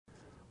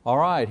All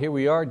right, here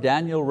we are,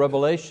 Daniel,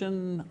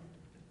 Revelation,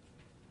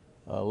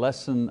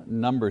 lesson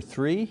number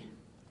 3.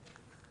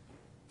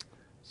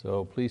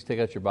 So please take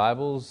out your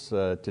Bibles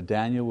to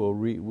Daniel.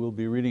 We'll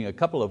be reading a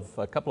couple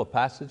of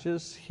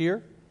passages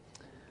here.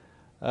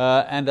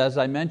 And as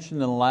I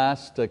mentioned in the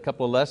last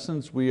couple of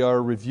lessons, we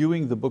are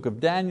reviewing the book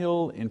of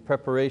Daniel in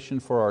preparation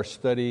for our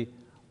study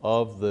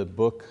of the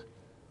book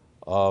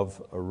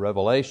of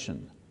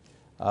Revelation.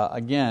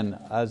 Again,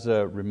 as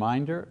a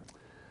reminder,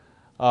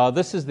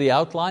 this is the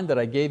outline that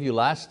I gave you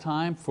last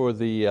time for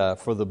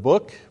the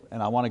book,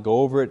 and I want to go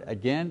over it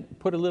again,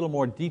 put a little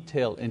more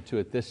detail into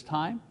it this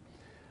time.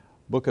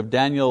 Book of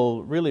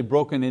Daniel really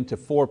broken into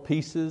 4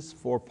 pieces,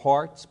 4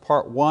 parts.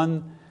 Part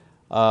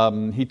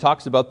 1, he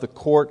talks about the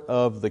court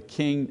of the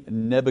king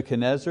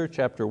Nebuchadnezzar,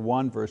 chapter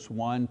 1, verse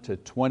 1 to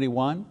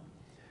 21.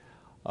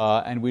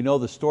 And we know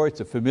the story,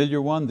 it's a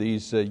familiar one.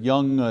 These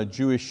young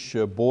Jewish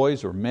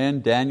boys or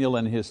men, Daniel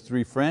and his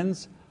 3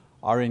 friends,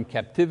 are in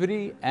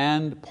captivity,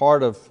 and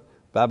part of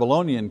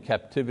Babylonian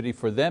captivity,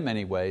 for them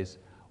anyways,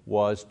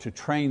 was to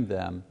train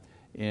them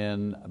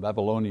in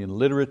Babylonian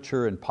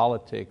literature and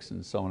politics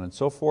and so on and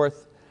so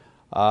forth.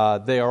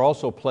 They are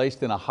also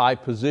placed in a high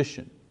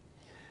position.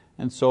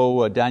 And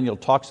so Daniel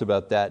talks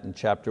about that in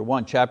chapter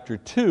 1. Chapter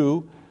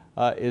 2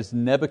 is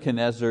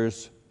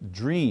Nebuchadnezzar's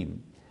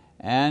dream.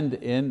 And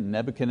in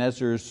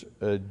Nebuchadnezzar's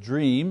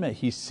dream,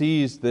 he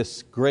sees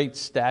this great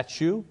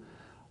statue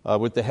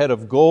with the head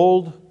of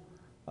gold,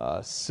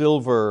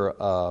 silver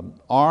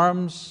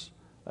arms,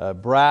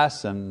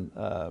 brass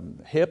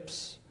and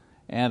hips,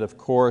 and of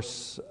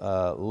course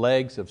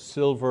legs of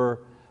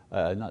silver,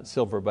 not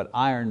silver but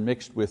iron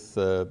mixed with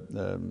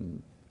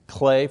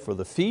clay for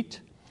the feet.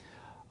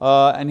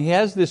 And he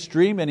has this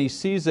dream, and he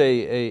sees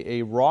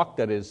a rock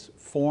that is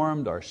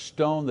formed, or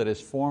stone that is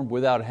formed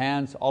without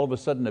hands, all of a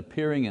sudden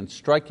appearing and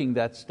striking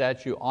that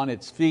statue on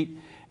its feet,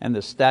 and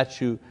the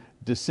statue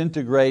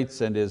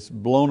disintegrates and is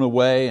blown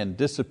away and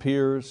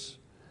disappears.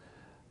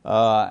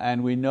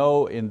 And we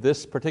know in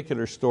this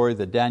particular story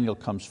that Daniel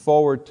comes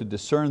forward to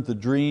discern the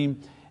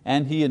dream,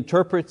 and he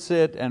interprets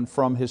it, and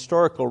from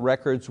historical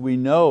records we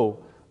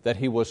know that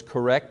he was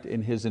correct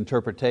in his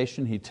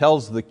interpretation. He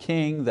tells the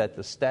king that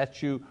the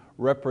statue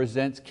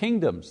represents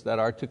kingdoms that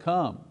are to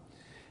come.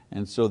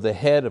 And so the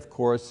head, of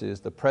course,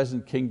 is the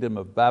present kingdom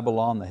of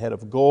Babylon, the head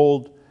of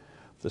gold,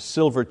 the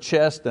silver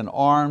chest and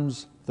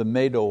arms, the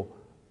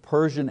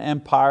Medo-Persian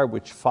Empire,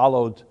 which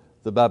followed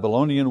the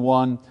Babylonian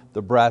one.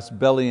 The brass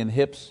belly and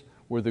hips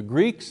were the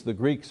Greeks. The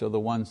Greeks are the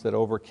ones that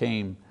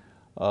overcame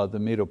the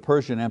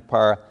Medo-Persian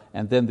Empire.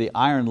 And then the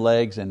iron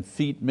legs and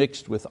feet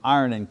mixed with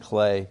iron and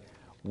clay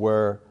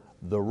were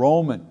the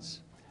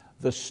Romans.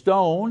 The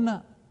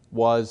stone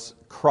was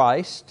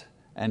Christ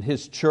and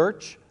His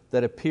church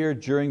that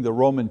appeared during the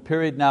Roman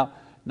period. Now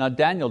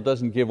Daniel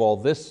doesn't give all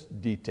this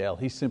detail.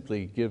 He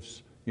simply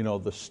gives,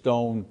 the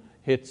stone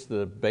hits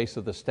the base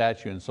of the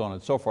statue and so on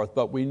and so forth.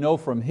 But we know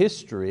from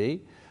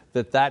history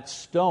that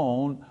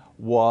stone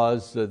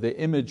was the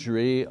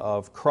imagery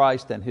of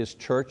Christ and His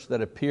church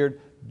that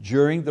appeared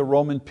during the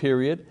Roman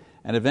period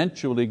and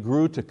eventually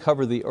grew to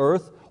cover the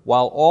earth,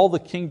 while all the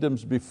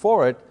kingdoms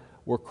before it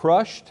were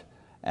crushed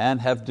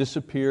and have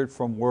disappeared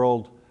from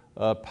world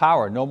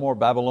power. No more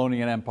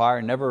Babylonian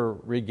Empire, never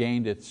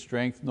regained its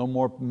strength. No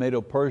more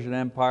Medo-Persian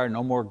Empire,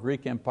 no more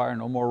Greek Empire,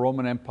 no more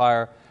Roman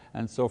Empire.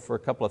 And so for a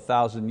couple of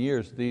thousand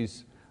years,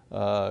 these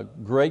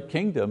great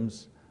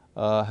kingdoms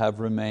have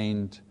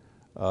remained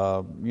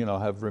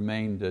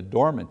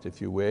dormant,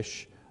 if you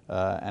wish,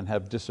 and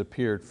have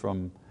disappeared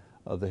from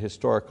the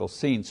historical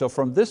scene. So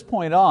from this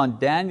point on,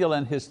 Daniel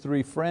and his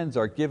 3 friends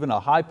are given a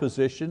high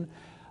position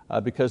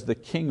because the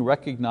king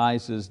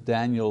recognizes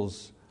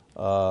Daniel's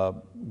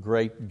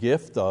great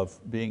gift of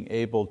being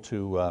able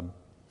to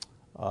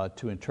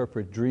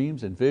interpret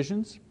dreams and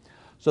visions.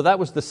 So that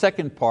was the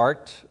second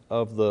part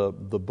of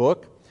the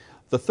book.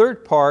 The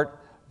third part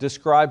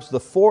describes the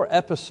 4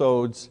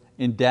 episodes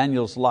in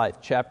Daniel's life,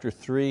 chapter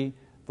 3,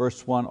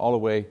 verse 1, all the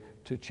way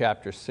to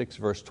chapter 6,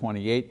 verse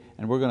 28.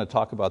 And we're going to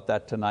talk about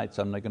that tonight,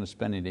 so I'm not going to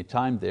spend any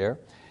time there.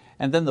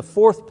 And then the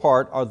fourth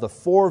part are the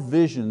 4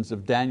 visions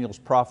of Daniel's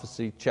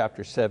prophecy,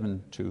 chapter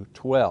 7 to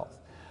 12.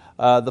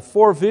 The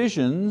 4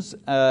 visions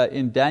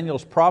in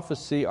Daniel's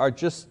prophecy are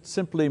just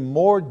simply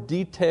more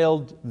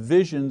detailed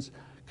visions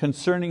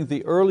concerning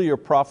the earlier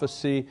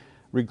prophecy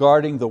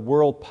regarding the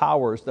world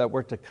powers that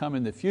were to come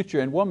in the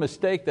future. And one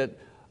mistake that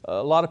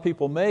a lot of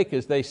people make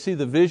is they see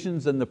the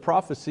visions and the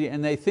prophecy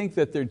and they think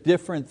that they're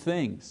different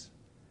things.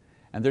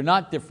 And they're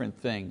not different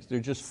things. They're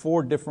just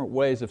 4 different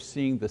ways of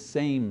seeing the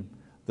same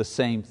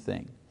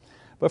thing.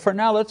 But for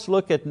now, let's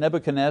look at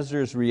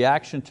Nebuchadnezzar's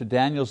reaction to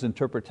Daniel's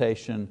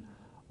interpretation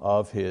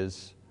of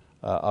his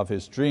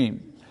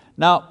dream.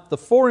 Now, the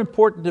 4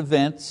 important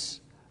events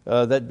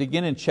that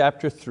begin in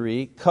chapter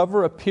 3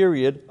 cover a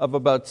period of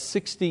about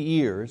 60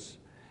 years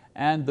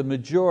and the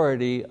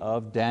majority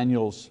of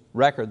Daniel's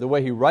record. The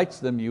way he writes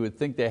them, you would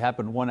think they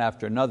happen one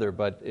after another,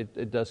 but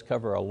it does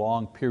cover a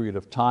long period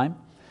of time.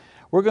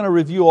 We're going to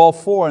review all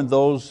 4 in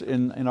those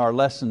in our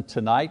lesson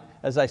tonight.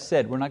 As I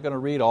said, we're not going to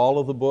read all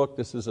of the book.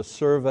 This is a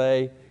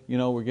survey.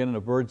 We're getting a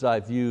bird's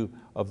eye view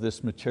of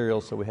this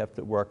material, so we have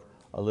to work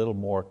a little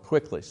more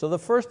quickly. So the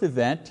first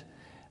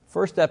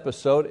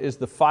episode is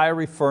the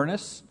fiery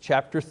furnace,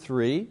 chapter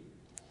 3.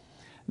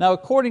 Now,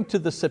 according to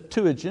the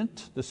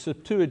Septuagint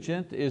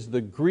is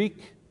the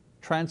Greek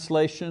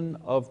translation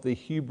of the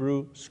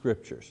Hebrew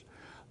Scriptures.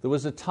 There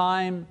was a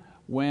time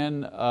when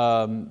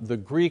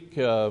the Greek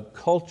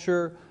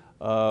culture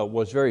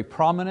was very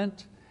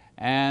prominent,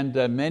 and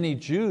many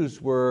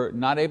Jews were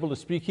not able to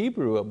speak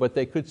Hebrew, but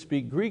they could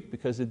speak Greek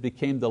because it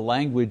became the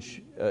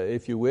language,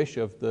 if you wish,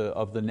 of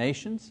the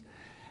nations.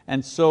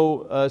 And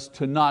so as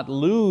to not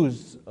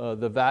lose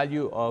the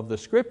value of the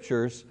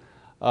Scriptures,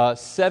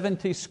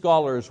 70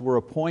 scholars were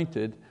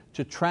appointed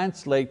to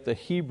translate the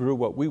Hebrew,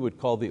 what we would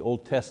call the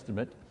Old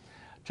Testament,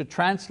 to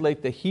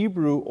translate the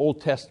Hebrew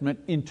Old Testament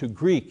into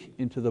Greek,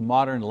 into the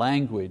modern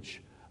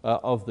language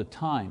of the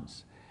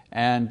times.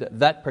 And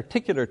that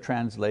particular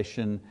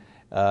translation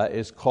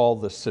is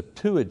called the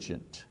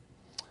Septuagint.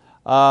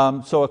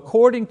 So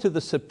according to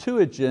the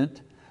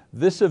Septuagint,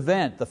 this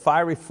event, the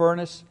fiery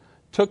furnace,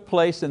 took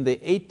place in the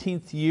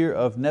 18th year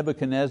of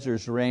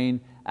Nebuchadnezzar's reign,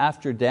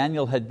 after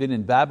Daniel had been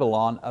in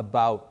Babylon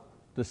about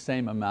the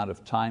same amount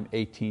of time,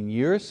 18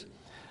 years.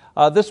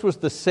 This was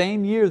the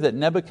same year that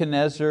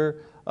Nebuchadnezzar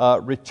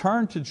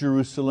returned to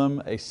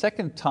Jerusalem a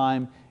second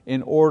time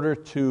in order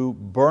to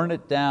burn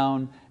it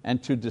down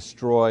and to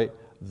destroy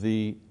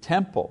the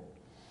temple.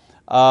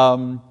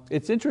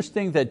 It's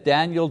interesting that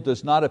Daniel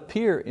does not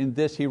appear in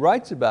this. He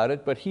writes about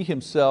it, but he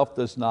himself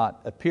does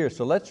not appear.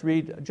 So let's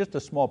read just a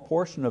small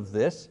portion of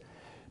this,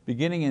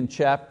 beginning in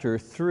chapter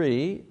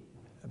 3,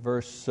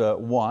 verse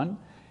 1.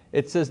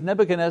 It says,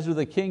 Nebuchadnezzar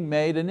the king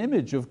made an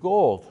image of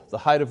gold, the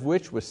height of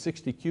which was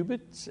 60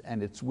 cubits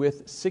and its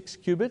width 6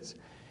 cubits.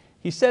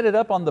 He set it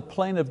up on the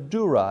plain of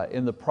Dura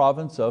in the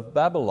province of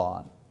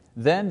Babylon.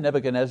 Then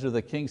Nebuchadnezzar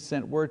the king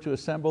sent word to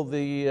assemble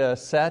the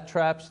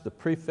satraps, the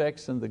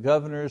prefects and the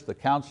governors, the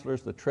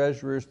counselors, the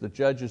treasurers, the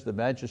judges, the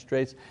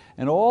magistrates,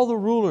 and all the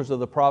rulers of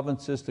the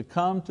provinces to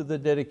come to the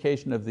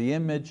dedication of the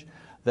image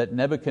that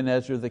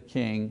Nebuchadnezzar the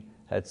king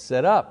had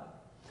set up.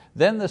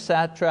 Then the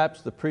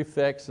satraps, the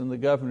prefects and the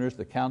governors,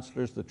 the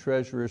counselors, the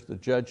treasurers, the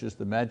judges,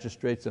 the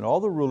magistrates, and all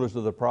the rulers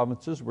of the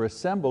provinces were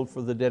assembled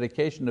for the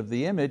dedication of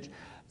the image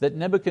that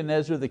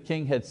Nebuchadnezzar the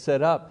king had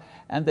set up,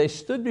 and they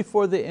stood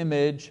before the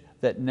image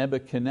that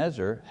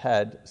Nebuchadnezzar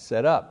had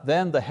set up.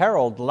 Then the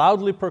herald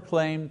loudly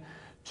proclaimed,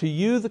 to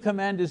you the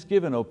command is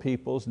given, O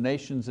peoples,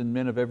 nations, and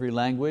men of every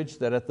language,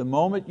 that at the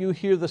moment you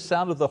hear the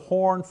sound of the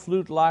horn,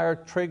 flute, lyre,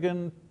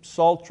 trigon,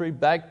 psaltery,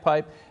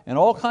 bagpipe, and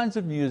all kinds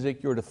of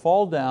music, you are to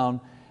fall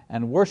down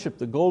and worship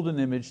the golden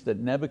image that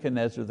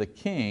Nebuchadnezzar the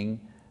king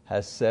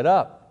has set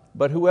up.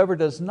 But whoever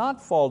does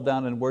not fall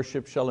down and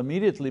worship shall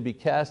immediately be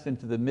cast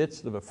into the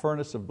midst of a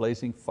furnace of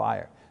blazing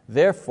fire.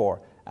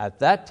 Therefore, at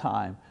that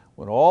time,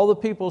 when all the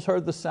peoples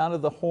heard the sound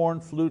of the horn,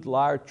 flute,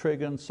 lyre,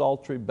 trigon,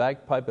 psaltery,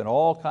 bagpipe, and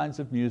all kinds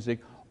of music,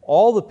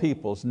 all the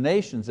peoples,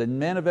 nations, and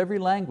men of every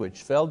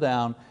language fell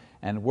down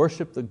and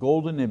worshiped the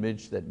golden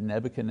image that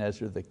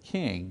Nebuchadnezzar the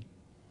king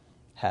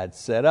had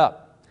set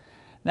up.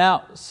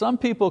 Now, some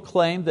people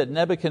claim that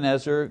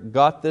Nebuchadnezzar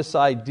got this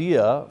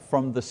idea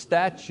from the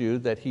statue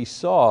that he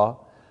saw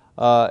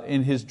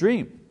in his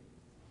dream.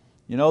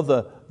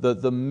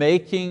 The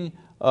making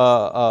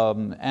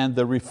and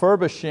the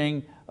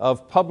refurbishing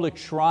of public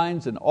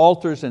shrines and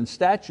altars and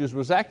statues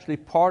was actually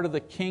part of the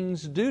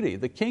king's duty.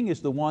 The king is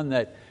the one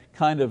that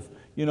kind of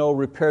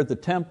repaired the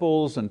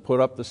temples and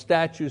put up the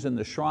statues and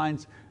the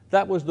shrines.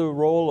 That was the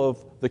role of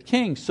the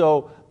king.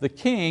 So the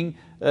king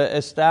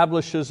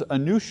establishes a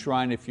new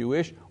shrine, if you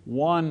wish,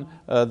 one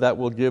that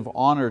will give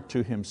honor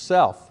to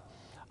himself.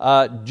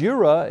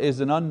 Dura is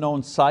an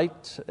unknown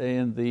site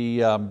in the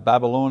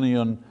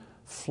Babylonian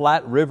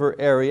Flat River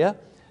area.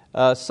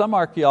 Some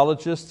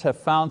archaeologists have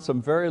found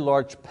some very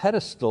large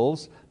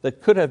pedestals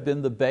that could have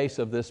been the base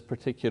of this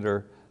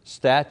particular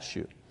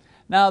statue.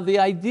 Now the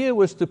idea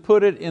was to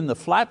put it in the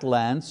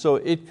flatland so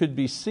it could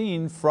be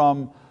seen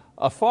from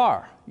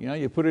afar.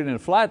 You put it in a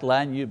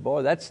flatland,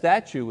 that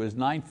statue is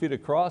 9 feet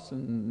across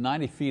and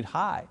 90 feet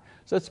high.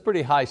 So it's a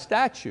pretty high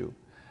statue.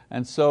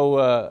 And so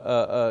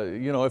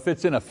if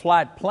it's in a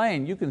flat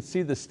plain, you can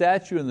see the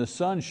statue and the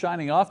sun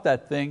shining off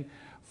that thing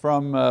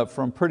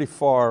from pretty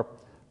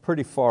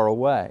far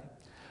away.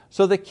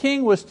 So the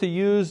king was to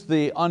use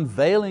the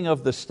unveiling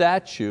of the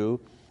statue.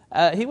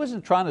 He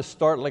wasn't trying to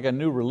start like a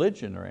new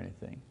religion or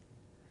anything.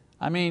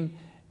 I mean,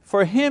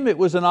 for him it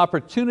was an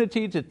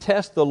opportunity to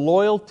test the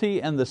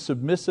loyalty and the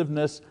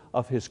submissiveness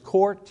of his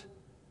court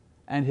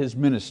and his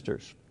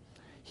ministers.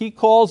 He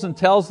calls and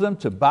tells them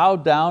to bow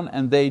down,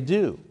 and they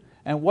do.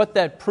 And what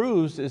that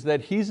proves is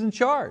that he's in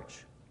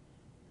charge.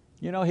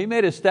 He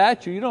made a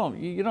statue. You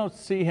don't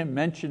see him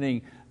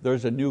mentioning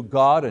there's a new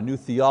God, a new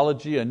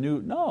theology,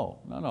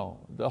 no.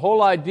 The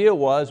whole idea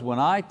was, when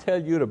I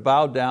tell you to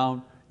bow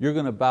down, you're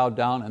going to bow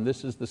down, and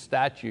this is the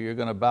statue you're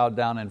going to bow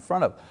down in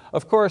front of.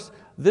 Of course,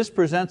 this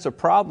presents a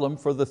problem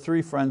for the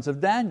three friends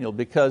of Daniel,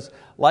 because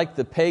like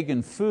the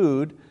pagan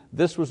food,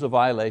 this was a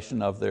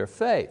violation of their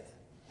faith.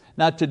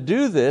 Now to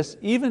do this,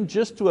 even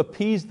just to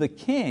appease the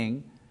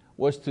king,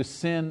 was to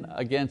sin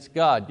against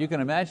God. You can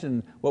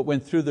imagine what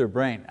went through their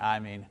brain. I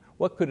mean,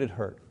 what could it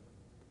hurt?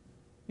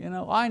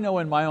 I know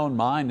in my own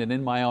mind and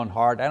in my own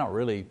heart, I don't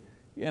really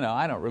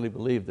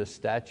believe this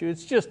statue.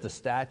 It's just a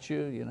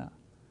statue.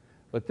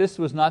 But this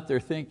was not their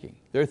thinking.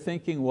 Their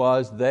thinking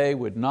was they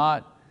would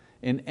not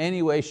in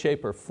any way,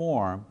 shape, or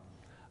form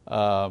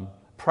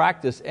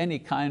practice any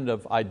kind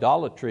of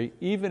idolatry,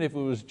 even if it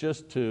was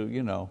just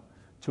to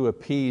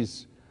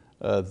appease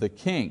the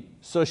king.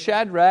 So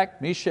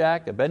Shadrach,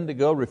 Meshach,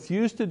 Abednego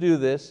refused to do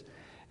this,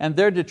 and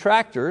their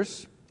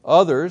detractors,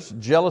 others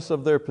jealous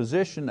of their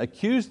position,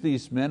 accused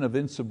these men of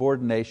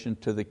insubordination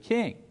to the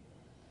king.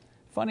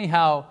 Funny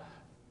how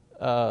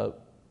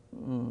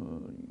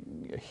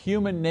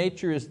human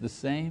nature is the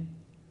same.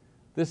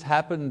 This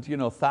happened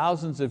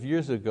thousands of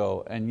years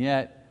ago, and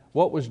yet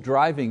what was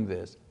driving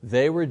this?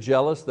 They were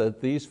jealous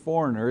that these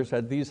foreigners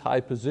had these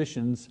high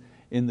positions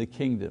in the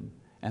kingdom,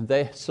 and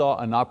they saw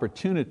an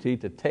opportunity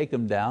to take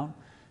them down,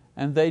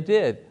 and they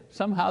did.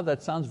 Somehow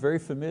that sounds very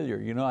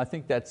familiar. I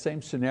think that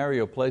same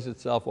scenario plays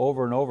itself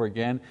over and over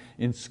again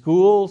in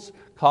schools,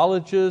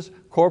 colleges,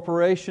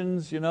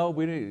 corporations.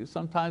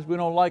 Sometimes we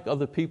don't like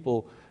other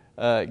people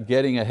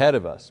getting ahead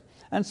of us.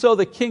 And so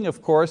the king,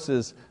 of course,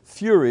 is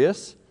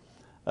furious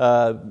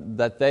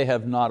that they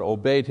have not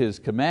obeyed his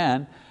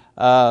command,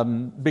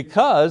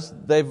 because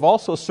they've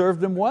also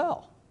served him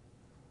well.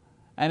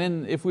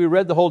 And if we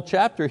read the whole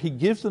chapter, he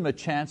gives them a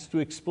chance to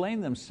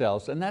explain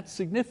themselves, and that's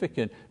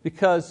significant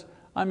because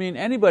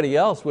anybody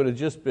else would have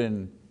just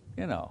been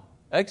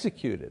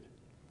executed.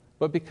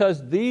 But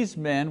because these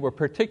men were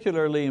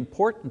particularly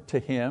important to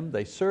him,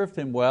 they served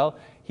him well,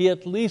 he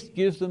at least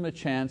gives them a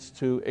chance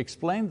to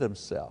explain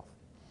themselves.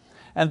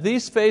 And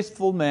these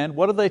faithful men,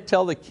 what do they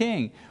tell the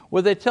king?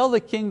 Well, they tell the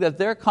king that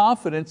their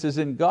confidence is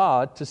in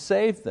God to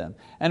save them.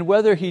 And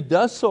whether he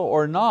does so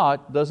or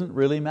not doesn't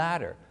really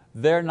matter.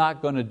 They're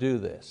not going to do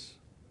this.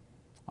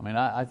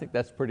 I think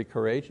that's pretty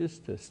courageous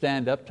to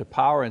stand up to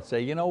power and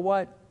say, you know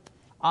what?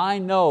 I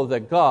know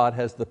that God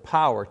has the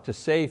power to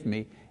save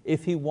me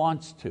if He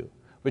wants to.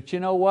 But you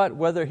know what?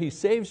 Whether He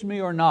saves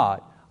me or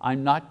not,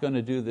 I'm not going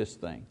to do this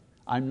thing.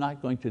 I'm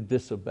not going to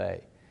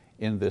disobey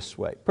in this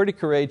way. Pretty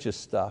courageous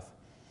stuff.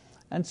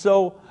 And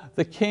so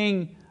the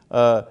king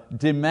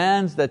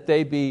demands that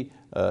they be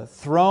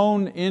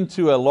thrown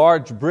into a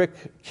large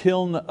brick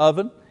kiln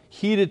oven,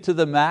 heated to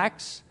the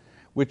max,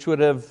 which would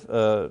have,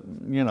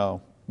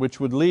 which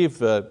would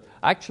leave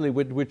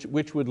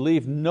which would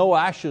leave no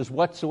ashes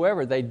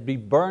whatsoever. They'd be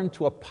burned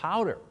to a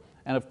powder.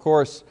 And of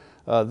course,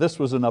 this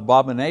was an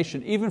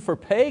abomination, even for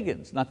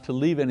pagans, not to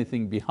leave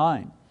anything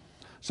behind.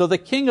 So the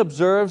king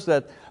observes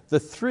that the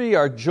three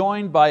are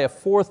joined by a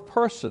fourth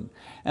person,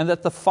 and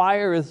that the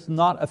fire is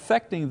not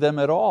affecting them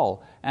at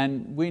all.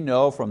 And we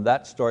know from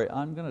that story,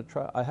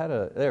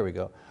 there we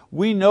go.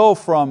 We know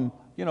from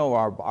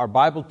our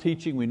Bible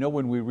teaching, we know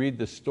when we read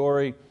the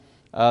story,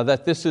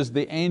 that this is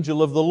the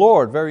angel of the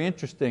Lord. Very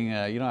interesting.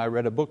 I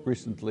read a book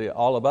recently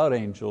all about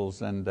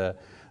angels, and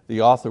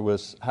the author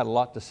had a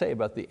lot to say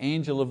about the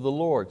angel of the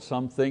Lord.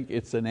 Some think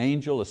it's an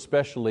angel,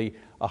 especially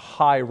a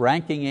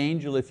high-ranking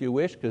angel, if you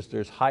wish, because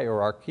there's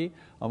hierarchy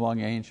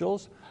among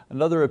angels.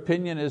 Another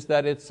opinion is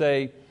that it's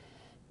a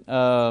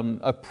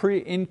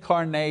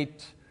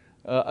pre-incarnate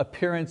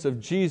appearance of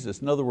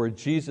Jesus. In other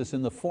words, Jesus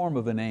in the form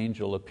of an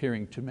angel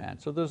appearing to man.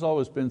 So there's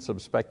always been some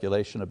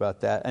speculation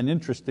about that. An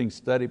interesting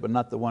study, but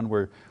not the one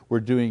we're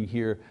doing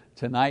here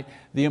tonight.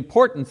 The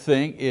important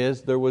thing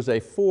is there was a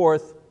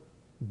fourth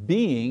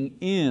being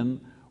in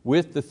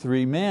with the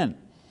three men.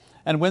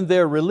 And when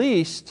they're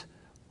released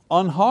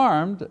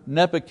unharmed,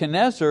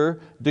 Nebuchadnezzar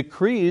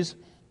decrees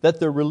that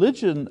the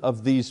religion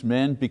of these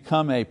men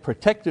become a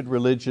protected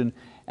religion,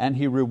 and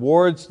he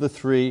rewards the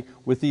three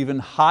with even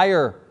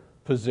higher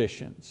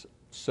positions.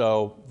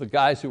 So the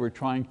guys who were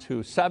trying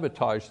to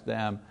sabotage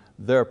them,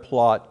 their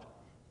plot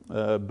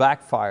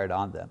backfired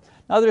on them.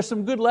 Now there's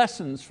some good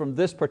lessons from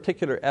this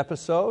particular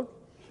episode,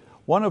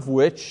 one of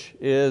which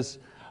is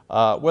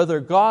whether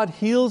God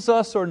heals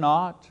us or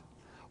not,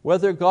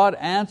 whether God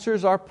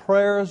answers our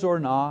prayers or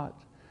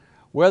not,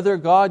 whether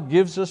God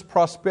gives us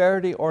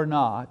prosperity or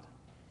not,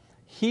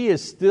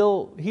 He's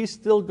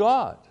still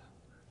God,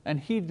 and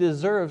He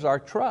deserves our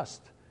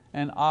trust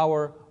and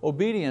our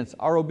obedience.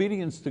 Our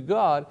obedience to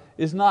God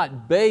is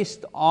not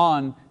based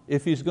on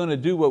if He's going to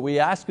do what we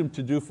ask Him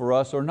to do for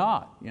us or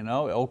not.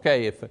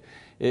 Okay,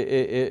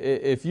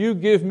 if you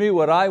give me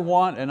what I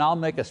want, and I'll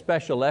make a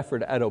special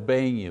effort at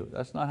obeying you.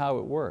 That's not how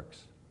it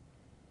works.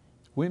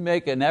 We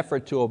make an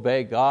effort to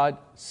obey God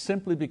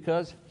simply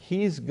because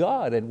He's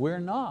God and we're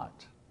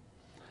not.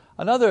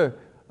 Another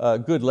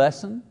good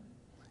lesson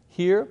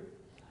here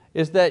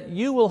is that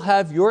you will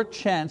have your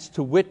chance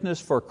to witness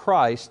for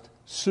Christ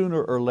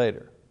sooner or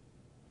later.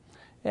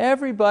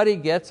 Everybody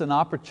gets an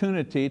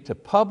opportunity to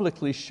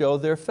publicly show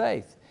their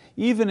faith.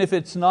 even if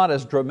it's not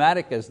as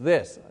dramatic as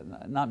this.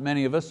 Not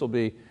many of us will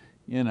be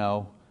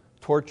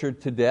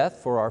tortured to death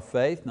for our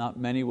faith. Not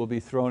many will be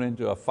thrown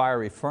into a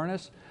fiery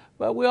furnace.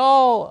 But we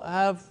all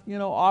have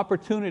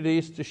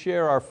opportunities to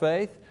share our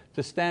faith,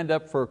 to stand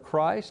up for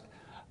Christ.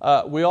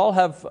 We all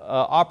have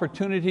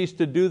opportunities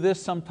to do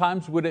this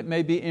sometimes when it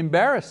may be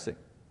embarrassing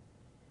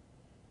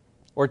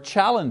or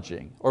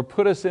challenging or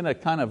put us in a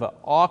kind of an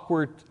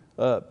awkward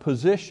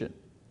position.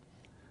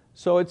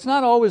 So it's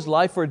not always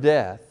life or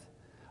death,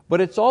 but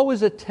it's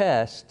always a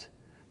test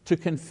to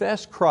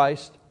confess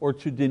Christ or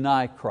to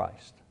deny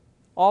Christ.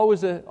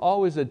 Always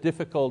a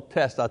difficult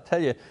test. I'll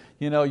tell you,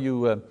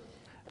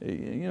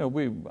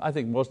 I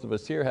think most of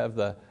us here have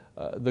the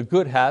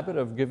good habit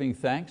of giving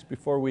thanks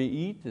before we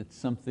eat. It's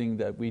something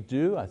that we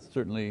do.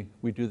 Certainly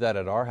we do that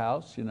at our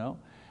house,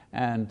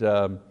 and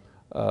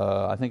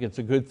I think it's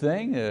a good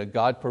thing.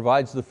 God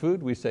provides the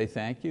food, we say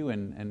thank you,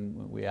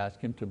 and we ask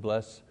Him to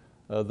bless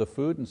the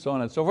food and so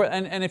on and so forth.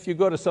 And if you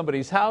go to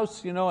somebody's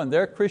house, and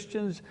they're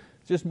Christians,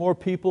 just more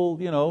people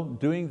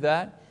doing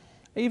that.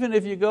 Even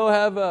if you go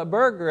have a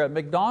burger at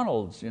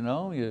McDonald's,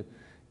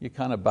 you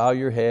kind of bow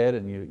your head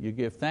and you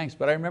give thanks.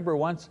 But I remember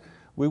once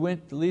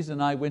Lisa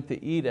and I went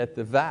to eat at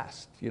the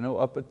Vast,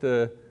 up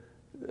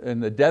in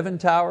the Devon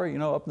Tower,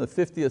 up in the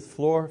 50th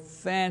floor,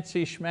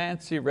 fancy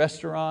schmancy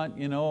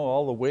restaurant,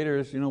 all the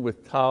waiters,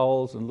 with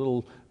towels and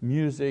little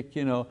music,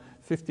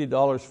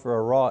 $50 for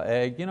a raw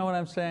egg. You know what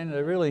I'm saying?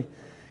 They're really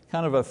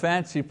kind of a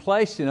fancy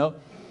place,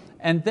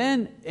 And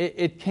then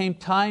it came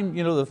time,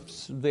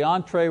 the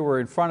entree were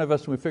in front of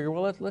us, and we figured,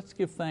 well, let's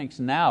give thanks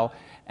now.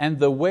 And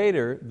the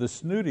waiter, the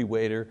snooty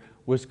waiter,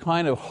 was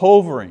kind of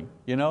hovering,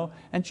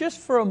 And just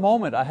for a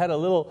moment, I had a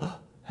little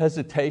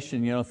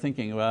hesitation,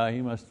 thinking, well,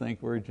 he must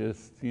think we're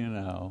just,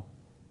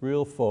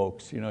 real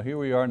folks. Here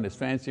we are in this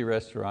fancy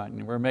restaurant,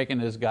 and we're making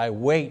this guy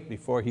wait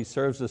before he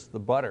serves us the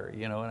butter,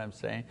 you know what I'm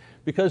saying?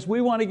 Because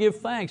we want to give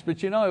thanks,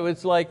 but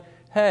it's like,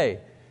 hey,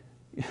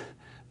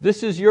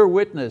 this is your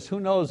witness. Who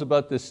knows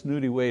about this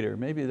snooty waiter?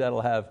 Maybe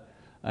that'll have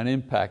an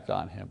impact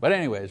on him. But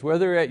anyways,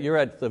 whether you're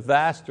at the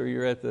Vast or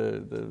you're at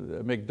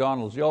the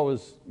McDonald's, you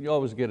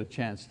always get a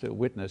chance to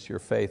witness your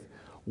faith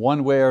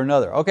one way or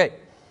another. Okay,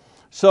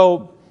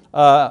 so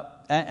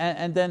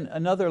and then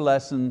another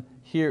lesson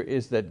here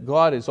is that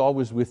God is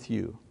always with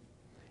you,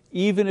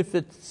 even if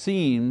it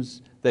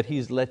seems that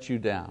He's let you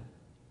down.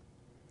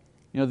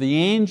 The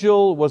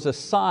angel was a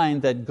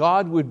sign that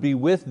God would be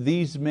with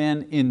these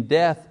men in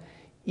death,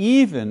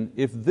 even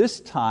if this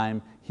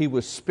time He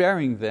was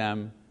sparing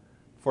them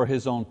for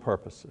His own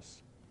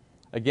purposes.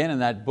 Again, in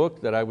that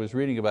book that I was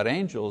reading about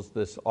angels,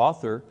 this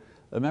author,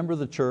 a member of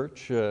the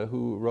church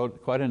who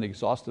wrote quite an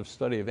exhaustive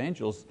study of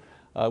angels,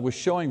 was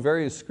showing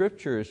various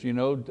scriptures,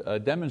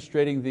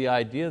 demonstrating the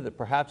idea that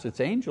perhaps it's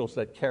angels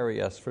that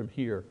carry us from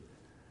here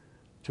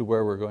to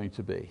where we're going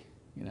to be.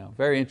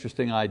 Very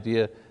interesting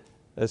idea,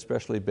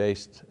 especially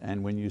based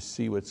and when you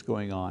see what's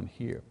going on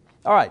here.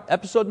 All right,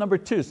 episode number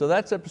 2. So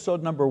that's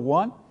episode number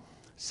 1.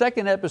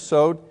 Second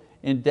episode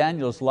in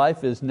Daniel's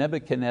life is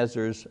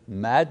Nebuchadnezzar's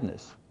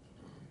madness.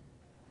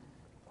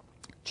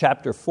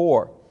 Chapter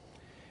 4.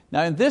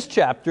 Now in this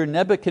chapter,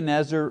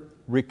 Nebuchadnezzar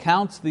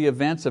recounts the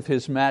events of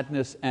his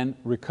madness and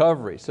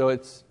recovery. So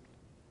it's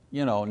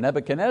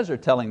Nebuchadnezzar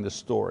telling the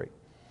story.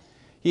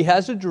 He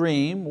has a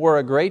dream where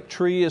a great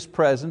tree is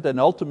present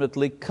and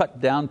ultimately cut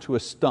down to a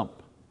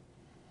stump.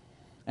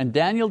 And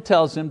Daniel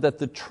tells him that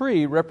the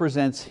tree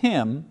represents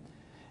him,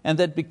 and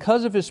that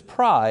because of his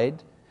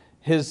pride,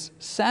 his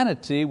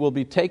sanity will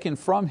be taken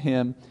from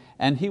him,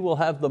 and he will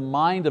have the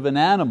mind of an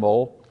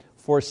animal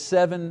for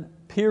 7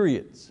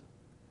 periods.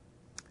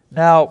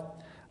 Now,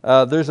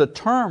 there's a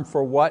term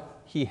for what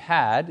he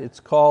had. It's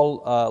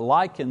called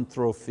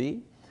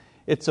lycanthropy.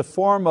 It's a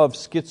form of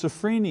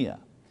schizophrenia.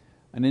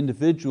 An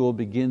individual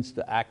begins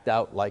to act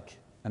out like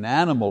an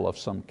animal of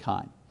some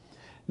kind.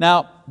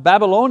 Now,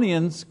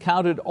 Babylonians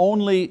counted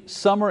only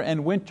summer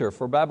and winter.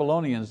 For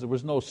Babylonians, there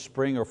was no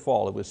spring or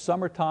fall. It was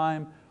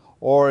summertime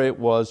or it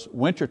was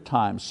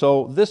wintertime.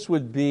 So this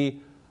would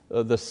be,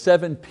 the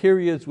 7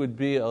 periods would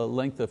be a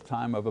length of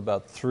time of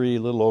about a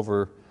little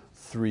over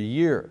 3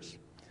 years.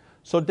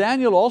 So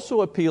Daniel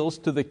also appeals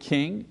to the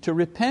king to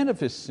repent of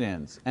his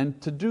sins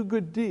and to do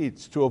good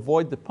deeds to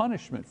avoid the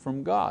punishment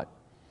from God.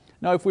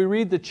 Now if we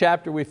read the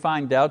chapter, we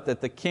find out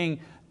that the king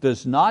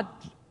does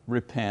not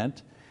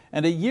repent,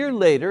 and a year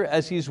later,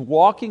 as he's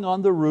walking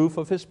on the roof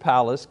of his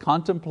palace,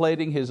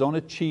 contemplating his own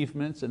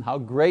achievements and how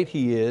great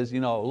he is,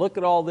 look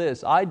at all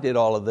this, I did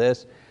all of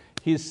this,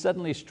 he's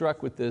suddenly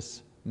struck with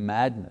this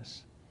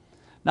madness.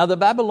 Now the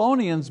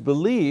Babylonians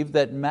believed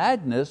that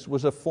madness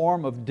was a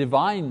form of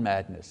divine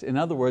madness. In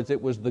other words,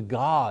 it was the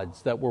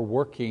gods that were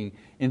working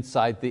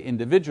inside the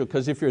individual.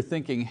 Because if you're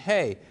thinking,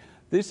 hey,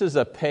 this is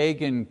a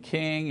pagan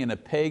king in a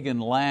pagan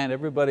land,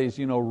 everybody's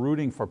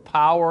rooting for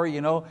power.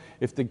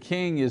 If the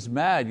king is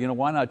mad,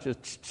 why not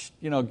just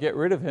get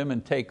rid of him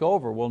and take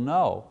over? Well,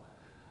 no.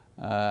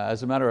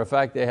 As a matter of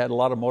fact, they had a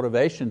lot of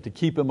motivation to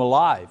keep him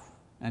alive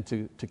and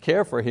to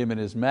care for him in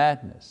his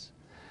madness.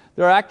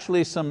 There are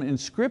actually some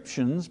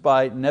inscriptions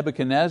by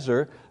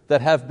Nebuchadnezzar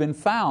that have been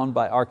found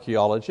by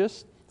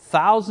archaeologists,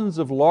 thousands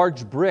of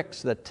large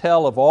bricks that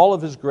tell of all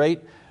of his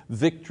great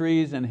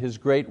victories and his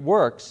great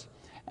works.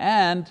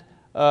 And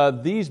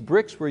these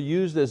bricks were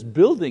used as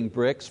building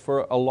bricks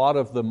for a lot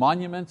of the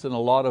monuments and a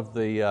lot of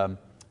the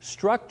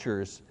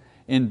structures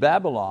in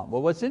Babylon.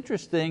 Well, what's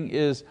interesting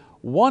is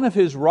one of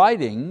his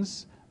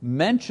writings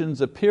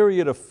mentions a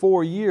period of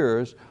 4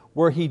 years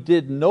where he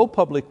did no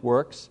public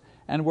works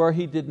and where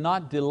he did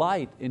not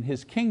delight in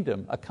his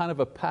kingdom, a kind of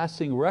a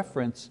passing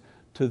reference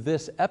to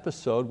this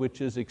episode,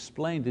 which is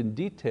explained in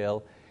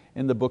detail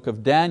in the book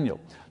of Daniel.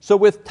 So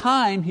with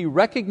time, he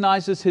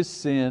recognizes his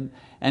sin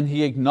and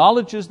he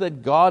acknowledges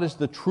that God is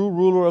the true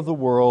ruler of the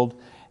world,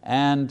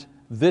 and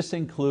this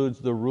includes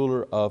the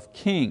ruler of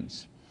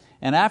kings.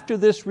 And after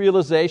this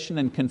realization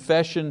and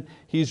confession,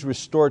 he's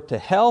restored to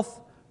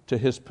health, to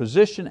his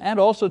position, and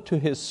also to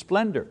his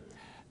splendor.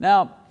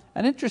 Now,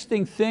 an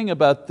interesting thing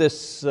about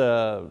this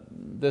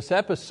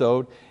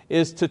episode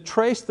is to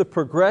trace the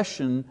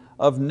progression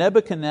of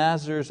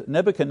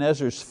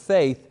Nebuchadnezzar's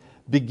faith,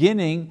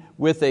 beginning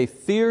with a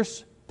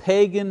fierce,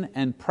 pagan,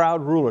 and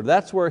proud ruler.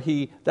 That's where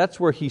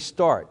he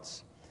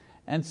starts.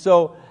 And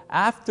so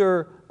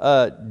after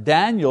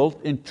Daniel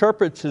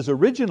interprets his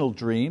original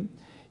dream,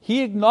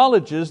 he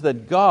acknowledges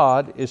that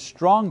God is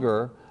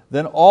stronger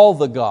than all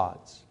the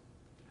gods.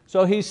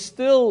 So he's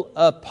still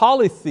a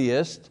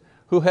polytheist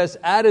who has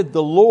added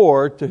the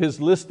Lord to his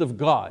list of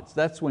gods.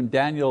 That's when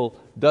Daniel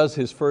does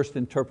his first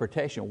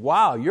interpretation.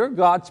 Wow, your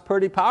God's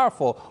pretty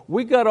powerful.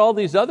 We got all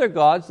these other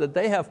gods that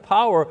they have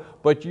power,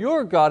 but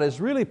your God is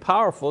really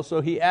powerful,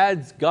 so he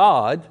adds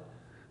God,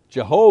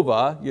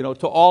 Jehovah,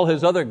 to all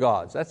his other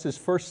gods. That's his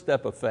first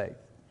step of faith.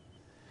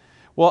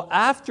 Well,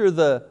 after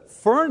the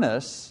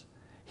furnace,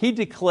 he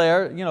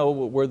declared,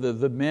 where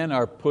the men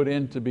are put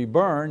in to be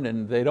burned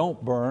and they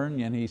don't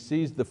burn, and he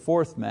sees the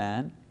fourth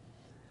man.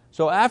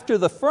 So after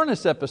the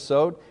furnace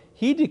episode,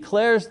 he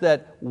declares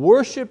that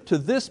worship to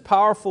this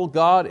powerful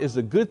God is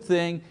a good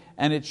thing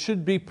and it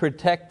should be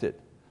protected.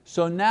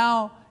 So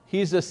now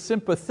he's a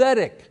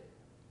sympathetic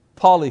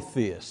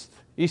polytheist.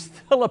 He's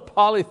still a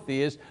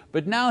polytheist,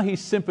 but now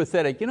he's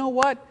sympathetic. You know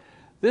what?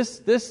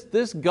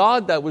 This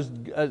God that was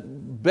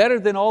better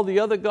than all the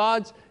other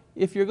gods,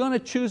 if you're going to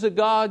choose a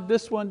God,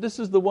 this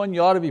is the one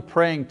you ought to be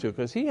praying to,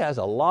 because he has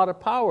a lot of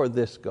power,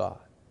 this God.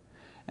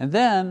 And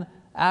then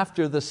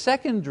after the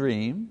second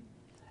dream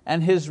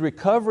and his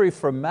recovery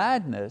from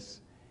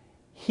madness,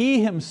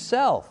 he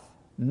himself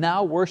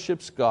now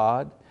worships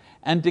God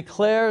and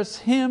declares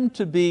Him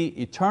to be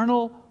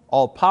eternal,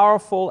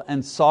 all-powerful,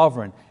 and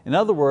sovereign. In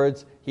other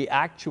words, he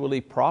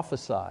actually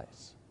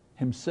prophesies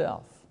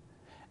himself.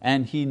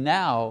 And he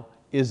now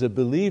is a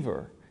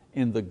believer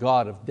in the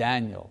God of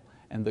Daniel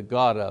and the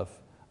God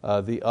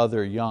of the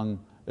other young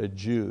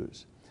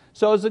Jews.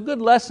 So it's a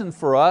good lesson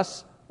for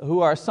us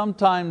who are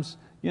sometimes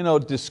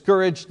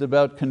discouraged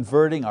about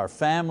converting our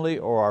family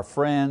or our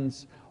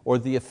friends, or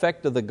the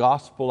effect of the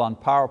gospel on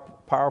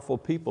powerful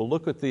people.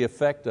 Look at the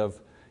effect of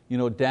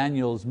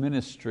Daniel's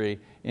ministry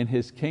in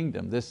his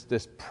kingdom.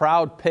 This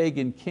proud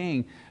pagan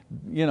king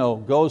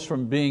goes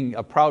from being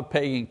a proud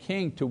pagan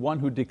king to one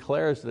who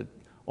declares that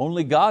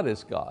only God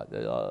is God.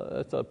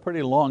 It's a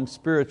pretty long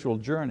spiritual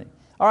journey.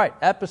 All right,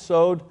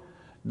 episode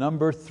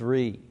number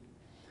 3.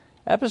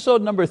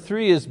 Episode number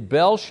 3 is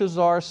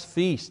Belshazzar's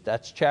Feast.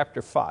 That's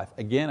chapter 5.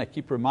 Again, I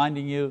keep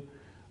reminding you,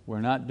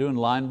 we're not doing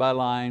line by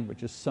line, we're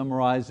just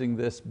summarizing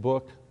this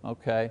book,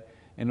 okay,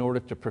 in order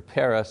to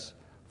prepare us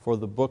for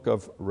the book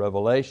of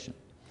Revelation.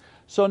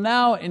 So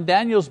now in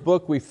Daniel's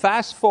book, we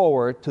fast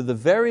forward to the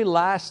very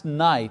last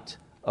night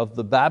of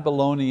the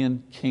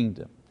Babylonian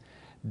kingdom.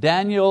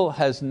 Daniel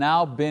has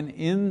now been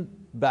in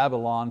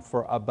Babylon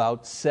for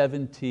about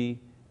 70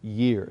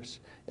 years.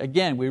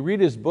 Again, we read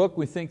his book,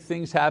 we think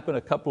things happen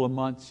a couple of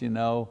months,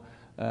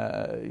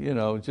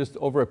 just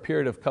over a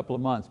period of a couple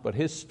of months. But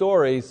his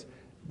stories,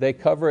 they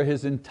cover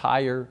his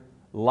entire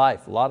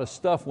life. A lot of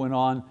stuff went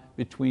on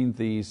between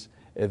these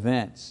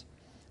events.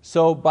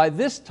 So by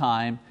this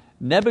time,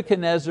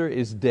 Nebuchadnezzar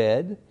is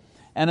dead,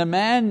 and a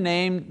man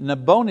named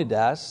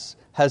Nabonidus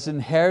has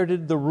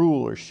inherited the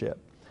rulership.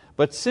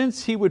 But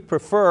since he would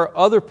prefer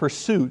other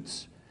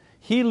pursuits,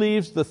 he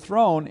leaves the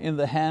throne in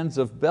the hands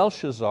of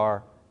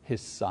Belshazzar,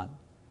 his son.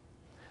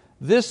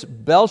 This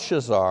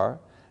Belshazzar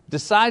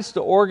decides to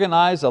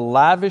organize a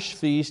lavish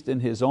feast in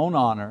his own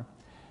honor,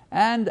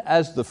 and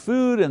as the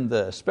food and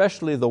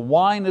especially the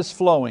wine is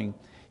flowing,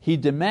 he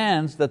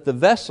demands that the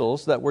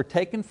vessels that were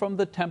taken from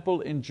the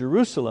temple in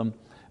Jerusalem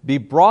be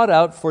brought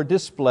out for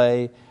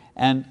display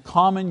and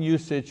common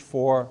usage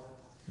for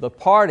the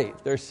party.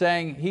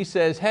 He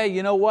says, hey,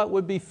 you know what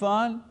would be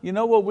fun? You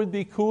know what would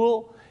be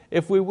cool?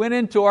 If we went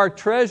into our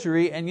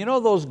treasury and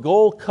those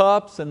gold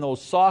cups and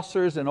those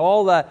saucers and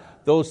all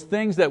that, those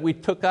things that we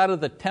took out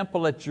of the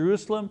temple at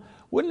Jerusalem,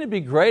 wouldn't it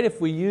be great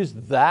if we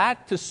used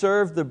that to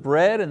serve the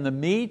bread and the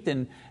meat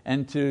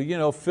and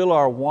to fill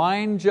our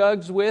wine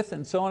jugs with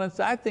and so on? And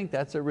so I think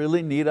that's a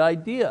really neat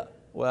idea.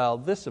 Well,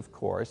 this of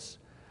course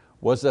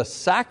was a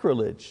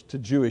sacrilege to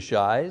Jewish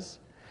eyes,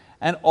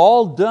 and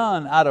all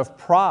done out of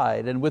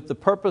pride and with the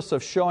purpose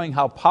of showing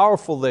how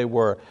powerful they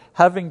were,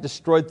 having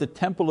destroyed the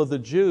temple of the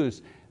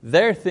Jews.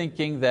 They're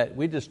thinking that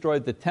we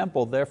destroyed the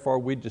temple, therefore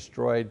we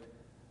destroyed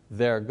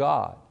their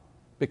God.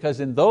 Because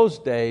in those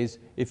days,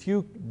 if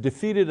you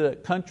defeated a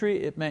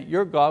country, it meant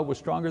your God was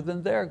stronger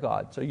than their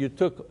God. So you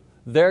took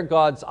their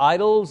God's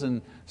idols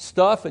and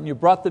stuff and you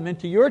brought them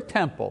into your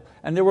temple,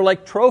 and they were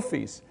like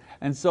trophies.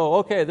 And so,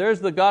 okay, there's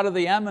the God of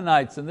the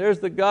Ammonites, and there's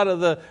the God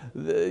of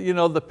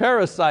the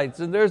Perizzites,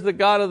 and there's the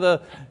God of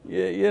the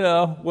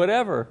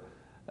whatever.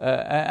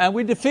 And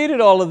we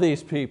defeated all of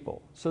these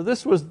people. So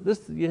this was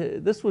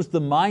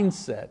the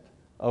mindset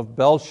of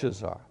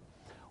Belshazzar.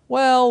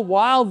 Well,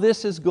 while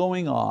this is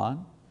going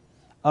on,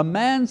 a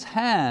man's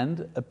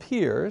hand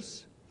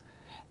appears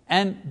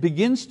and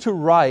begins to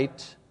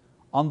write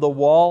on the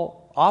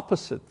wall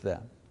opposite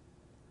them.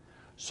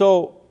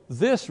 So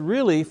this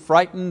really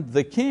frightened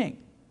the king.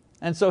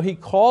 And so he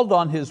called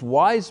on his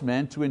wise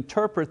men to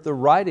interpret the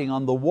writing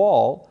on the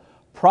wall,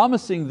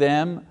 promising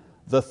them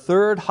the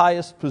third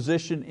highest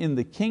position in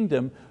the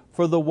kingdom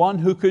for the one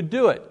who could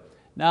do it.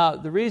 Now,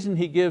 the reason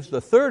he gives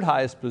the third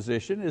highest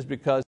position is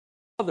because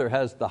the father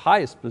has the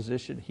highest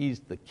position, he's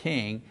the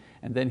king,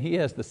 and then he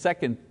has the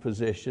second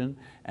position,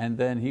 and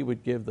then he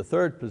would give the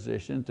third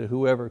position to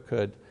whoever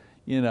could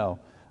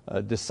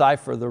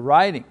decipher the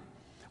writing.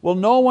 Well,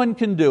 no one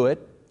can do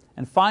it,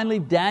 and finally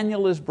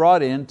Daniel is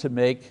brought in to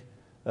make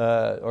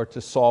or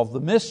to solve the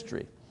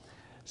mystery.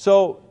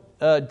 So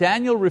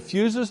Daniel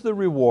refuses the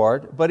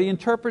reward, but he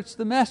interprets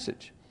the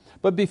message.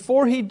 But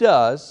before he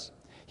does,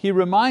 he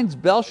reminds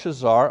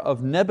Belshazzar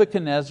of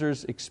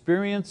Nebuchadnezzar's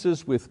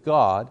experiences with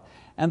God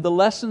and the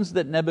lessons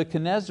that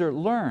Nebuchadnezzar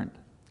learned.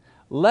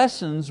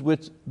 Lessons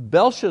which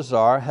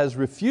Belshazzar has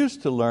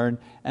refused to learn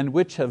and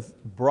which have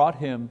brought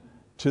him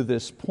to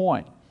this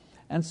point.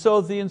 And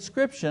so the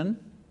inscription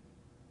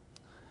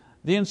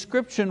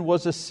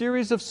was a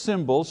series of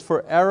symbols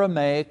for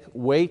Aramaic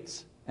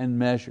weights and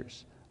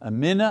measures. A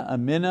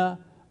mina,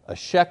 a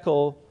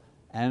shekel,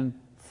 and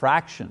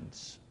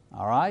fractions.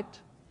 All right?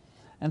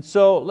 And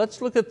so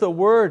let's look at the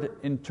word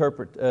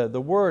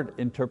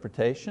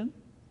interpretation.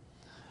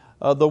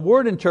 The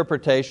word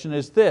interpretation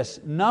is this: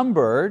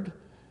 numbered,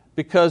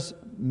 because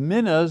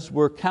minas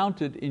were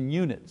counted in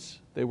units.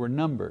 They were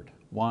numbered.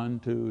 1,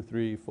 2,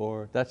 3,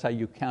 4. That's how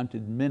you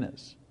counted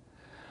minas.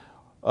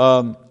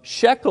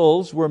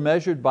 Shekels were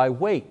measured by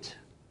weight.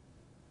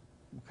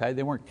 Okay,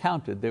 they weren't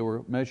counted, they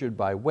were measured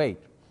by weight.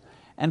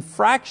 And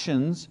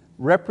fractions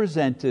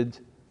represented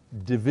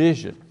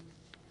division.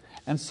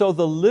 And so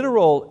the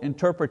literal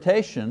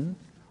interpretation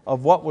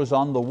of what was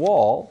on the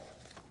wall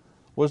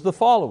was the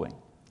following: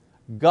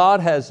 God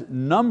has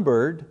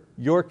numbered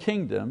your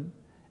kingdom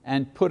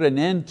and put an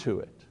end to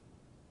it.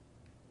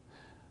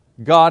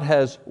 God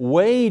has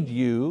weighed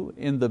you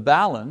in the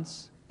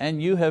balance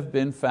and you have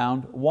been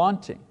found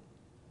wanting.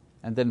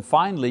 And then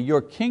finally,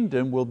 your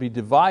kingdom will be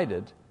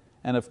divided,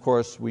 and of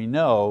course we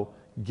know,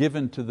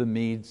 given to the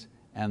Medes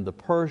and the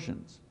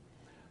Persians.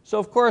 So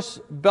of course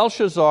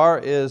Belshazzar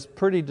is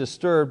pretty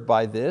disturbed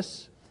by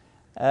this,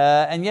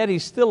 and yet he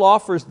still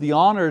offers the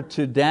honor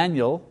to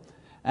Daniel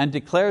and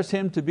declares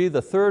him to be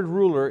the third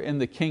ruler in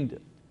the kingdom.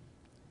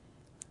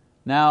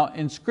 Now,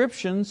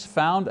 inscriptions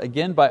found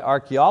again by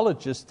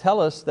archaeologists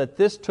tell us that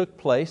this took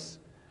place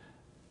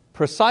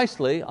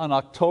precisely on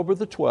October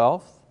the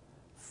 12th,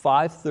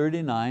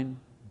 539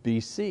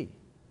 BC.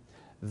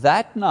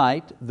 That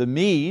night, the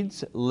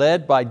Medes,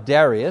 led by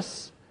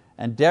Darius,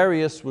 and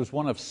Darius was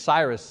one of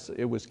Cyrus,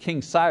 it was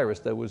King Cyrus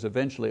that was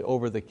eventually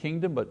over the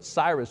kingdom, but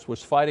Cyrus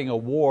was fighting a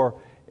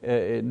war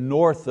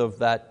north of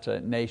that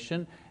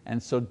nation,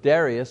 and so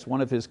Darius,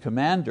 one of his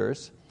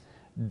commanders,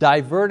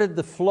 diverted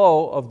the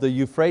flow of the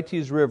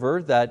Euphrates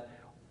River that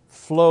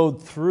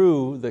flowed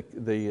through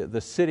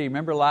the city.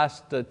 Remember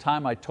last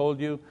time I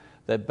told you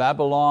that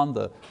Babylon,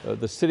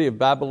 the city of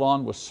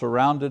Babylon was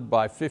surrounded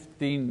by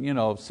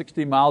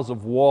 60 miles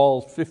of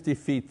walls, 50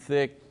 feet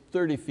thick,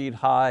 30 feet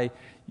high.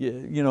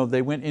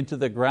 They went into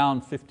the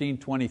ground 15,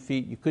 20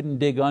 feet. You couldn't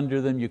dig under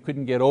them, you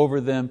couldn't get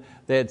over them.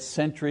 They had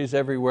sentries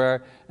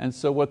everywhere. And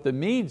so what the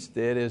Medes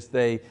did is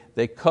they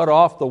cut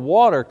off the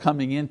water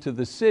coming into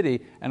the city,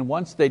 and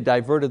once they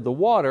diverted the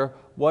water,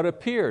 what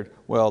appeared?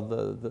 Well,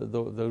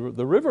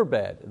 the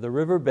riverbed. The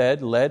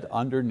riverbed led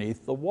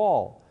underneath the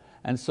wall.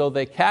 And so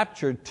they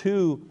captured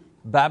 2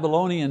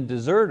 Babylonian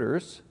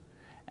deserters,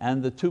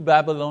 and the 2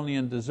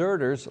 Babylonian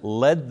deserters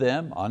led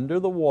them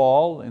under the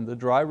wall in the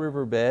dry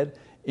riverbed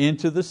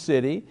into the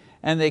city,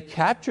 and they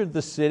captured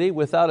the city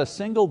without a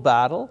single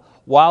battle,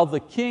 while the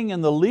king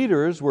and the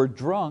leaders were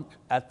drunk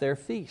at their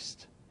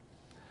feast.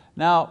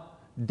 Now,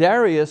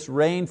 Darius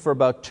reigned for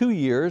about 2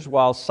 years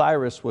while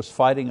Cyrus was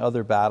fighting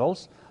other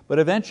battles, but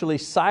eventually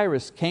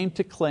Cyrus came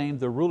to claim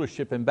the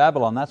rulership in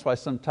Babylon. That's why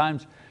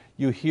sometimes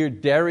you hear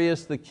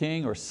Darius the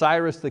king or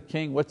Cyrus the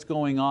king. What's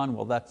going on?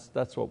 Well,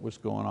 that's what was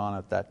going on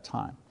at that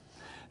time.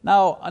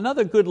 Now,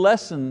 another good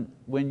lesson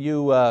when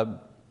you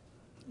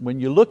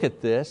look at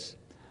this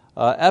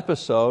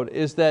episode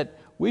is that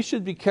we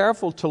should be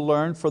careful to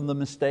learn from the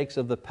mistakes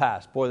of the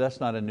past. Boy, that's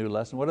not a new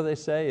lesson. What do they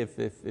say?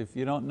 If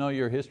you don't know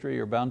your history,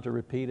 you're bound to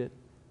repeat it.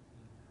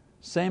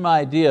 Same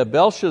idea.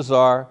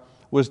 Belshazzar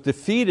was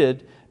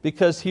defeated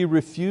because he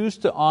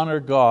refused to honor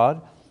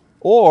God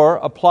or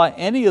apply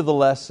any of the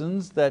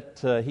lessons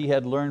that he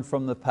had learned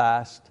from the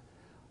past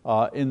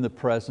in the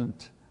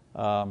present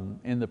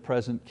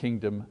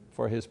kingdom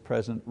for his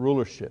present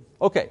rulership.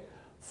 Okay,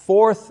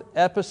 fourth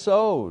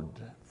episode,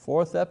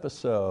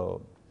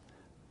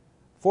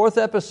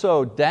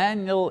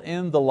 Daniel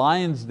in the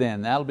lion's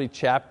den. That'll be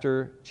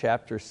chapter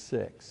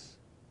 6.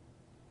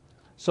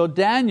 So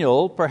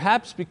Daniel,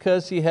 perhaps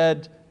because he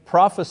had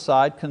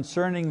prophesied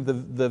concerning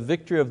the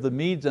victory of the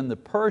Medes and the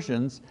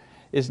Persians,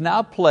 is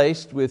now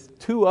placed with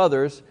 2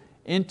 others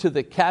into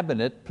the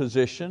cabinet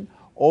position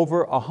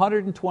over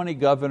 120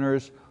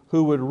 governors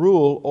who would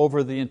rule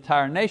over the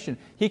entire nation.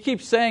 He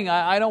keeps saying,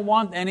 I don't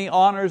want any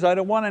honors, I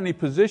don't want any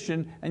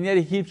position, and yet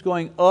he keeps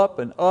going up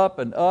and up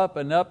and up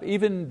and up.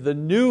 Even the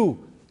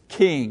new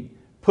king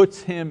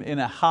puts him in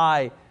a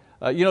high,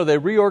 they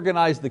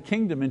reorganized the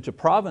kingdom into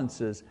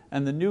provinces,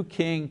 and the new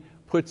king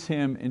puts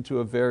him into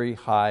a very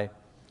high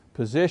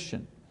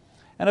position.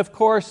 And of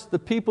course, the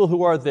people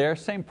who are there,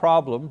 same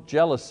problem,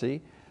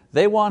 jealousy,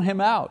 they want him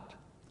out.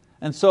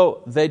 And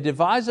so they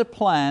devise a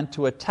plan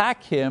to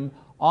attack him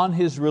on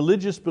his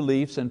religious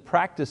beliefs and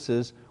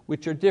practices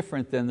which are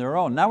different than their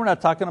own. Now we're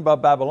not talking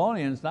about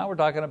Babylonians, now we're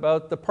talking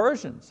about the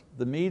Persians,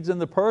 the Medes and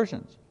the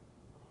Persians.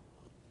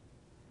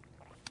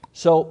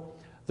 So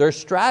their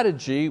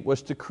strategy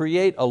was to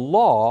create a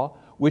law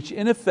which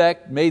in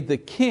effect made the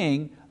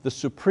king the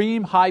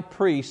supreme high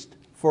priest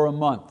for a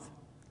month.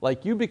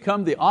 Like you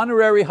become the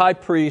honorary high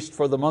priest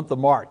for the month of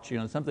March,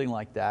 something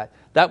like that.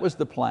 That was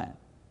the plan.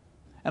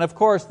 And of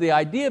course the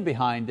idea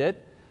behind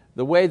it,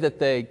 the way that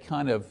they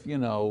kind of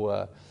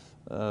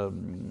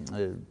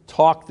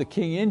talked the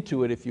king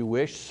into it, if you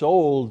wish,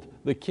 sold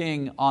the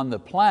king on the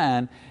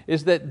plan,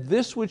 is that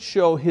this would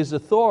show his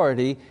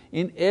authority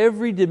in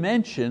every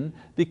dimension,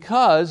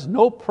 because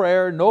no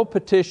prayer, no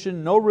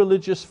petition, no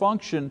religious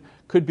function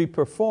could be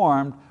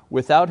performed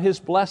without his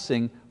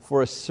blessing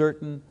for a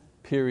certain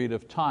period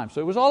of time.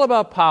 So it was all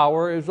about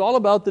power, it was all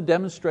about the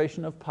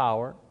demonstration of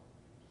power.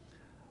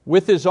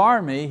 With his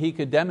army, he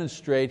could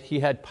demonstrate he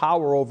had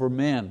power over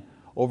men,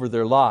 over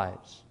their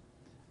lives.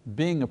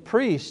 Being a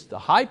priest, a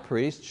high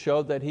priest,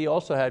 showed that he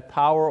also had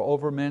power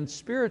over men's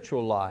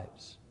spiritual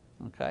lives.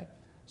 Okay?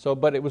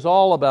 But it was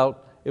all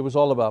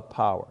about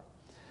power.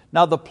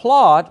 Now the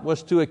plot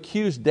was to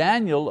accuse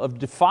Daniel of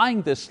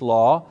defying this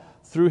law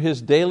through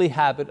his daily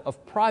habit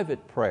of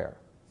private prayer.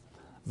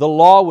 The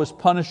law was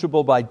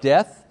punishable by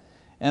death,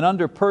 and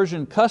under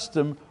Persian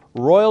custom,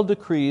 royal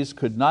decrees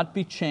could not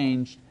be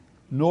changed,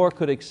 nor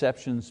could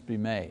exceptions be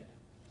made.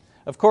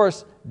 Of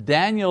course,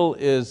 Daniel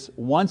is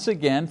once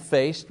again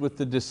faced with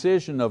the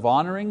decision of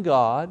honoring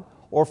God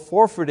or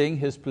forfeiting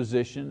his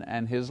position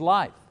and his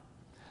life.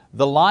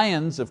 The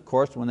lions, of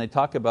course, when they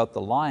talk about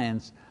the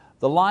lions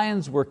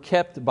were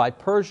kept by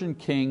Persian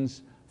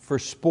kings for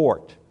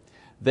sport.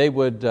 They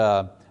would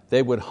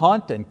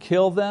hunt and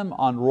kill them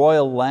on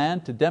royal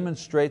land to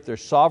demonstrate their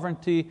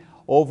sovereignty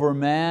over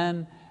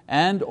man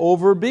and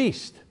over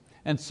beast.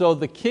 And so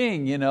the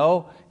king,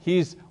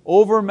 he's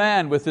over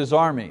man with his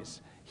armies.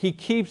 He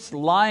keeps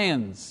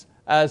lions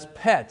as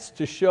pets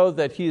to show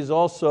that he is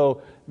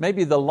also,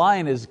 maybe the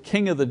lion is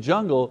king of the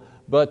jungle,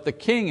 but the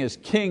king is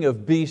king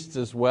of beasts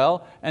as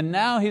well. And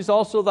now he's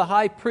also the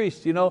high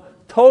priest,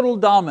 total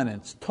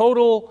dominance,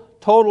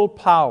 total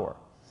power.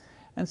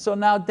 And so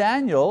now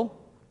Daniel,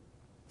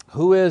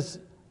 who is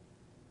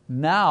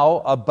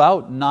now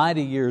about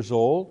 90 years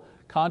old,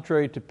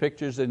 contrary to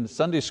pictures in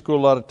Sunday school, a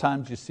lot of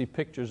times you see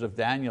pictures of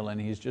Daniel and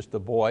he's just a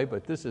boy,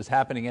 but this is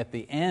happening at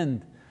the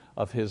end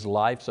of his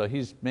life, so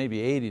he's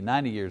maybe 80,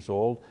 90 years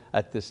old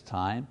at this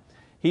time.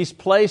 He's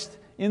placed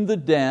in the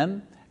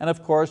den, and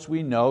of course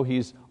we know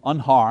he's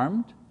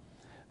unharmed.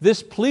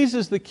 This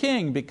pleases the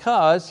king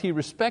because he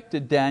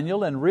respected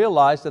Daniel and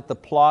realized that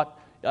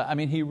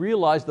he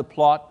realized the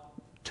plot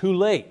too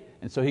late,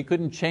 and so he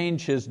couldn't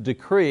change his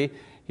decree.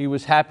 He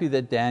was happy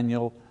that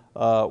Daniel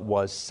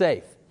was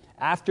safe.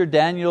 After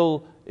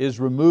Daniel is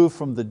removed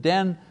from the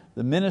den,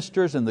 the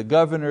ministers and the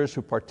governors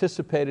who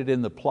participated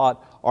in the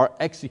plot are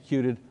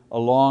executed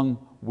along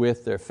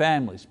with their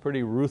families.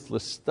 Pretty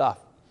ruthless stuff.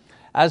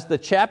 As the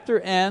chapter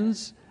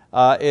ends,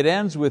 it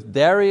ends with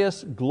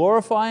Darius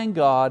glorifying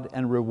God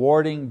and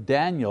rewarding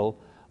Daniel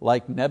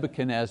like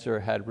Nebuchadnezzar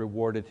had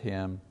rewarded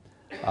him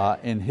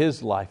in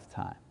his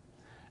lifetime.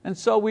 And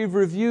so we've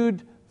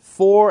reviewed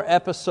 4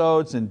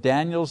 episodes in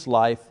Daniel's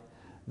life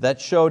that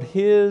showed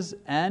his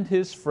and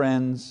his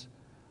friends'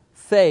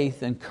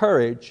 faith and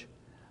courage,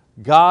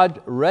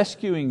 God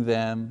rescuing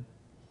them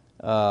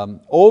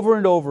over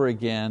and over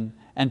again,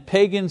 and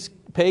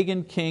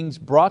pagan kings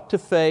brought to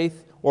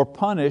faith or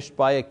punished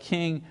by a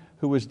king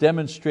who was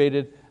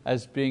demonstrated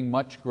as being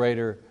much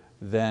greater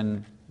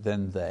than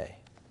they.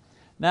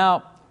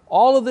 Now,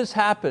 all of this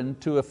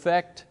happened to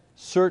affect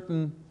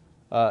certain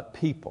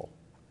people.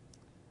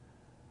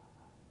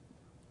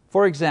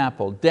 For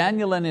example,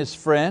 Daniel and his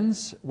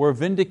friends were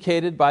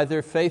vindicated by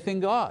their faith in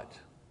God.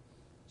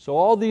 So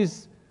all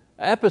these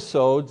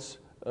episodes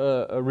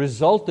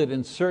resulted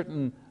in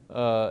certain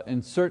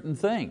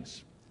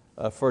things.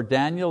 For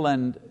Daniel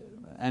and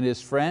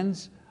his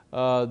friends,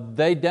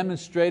 they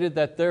demonstrated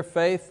that their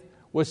faith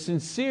was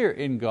sincere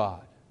in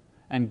God,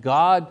 and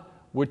God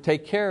would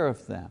take care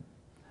of them.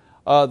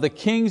 The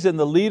kings and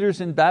the leaders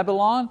in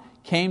Babylon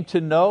came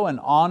to know and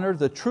honor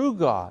the true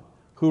God,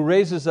 who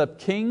raises up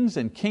kings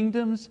and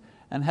kingdoms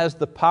and has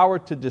the power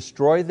to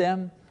destroy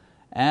them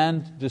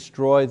and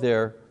destroy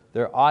their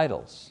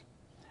idols.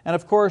 And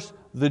of course,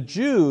 the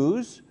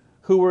Jews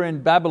who were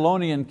in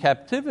Babylonian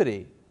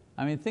captivity,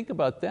 I mean, think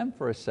about them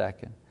for a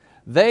second.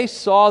 They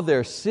saw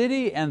their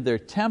city and their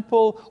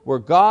temple where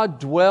God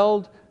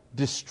dwelled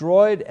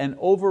destroyed and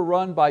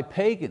overrun by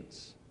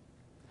pagans.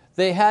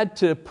 They had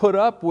to put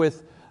up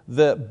with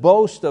the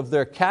boast of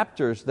their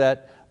captors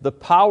that the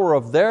power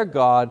of their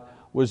God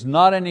was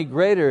not any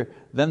greater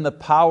than the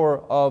power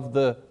of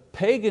the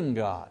pagan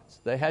gods.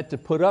 They had to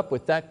put up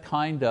with that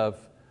kind of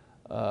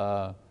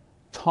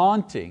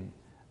taunting,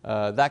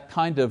 that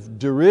kind of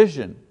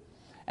derision.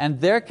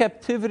 And their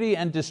captivity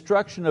and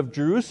destruction of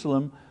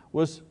Jerusalem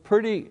was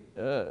pretty,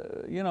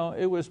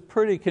 it was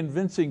pretty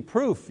convincing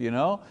proof,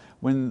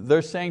 when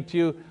they're saying to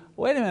you,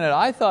 wait a minute,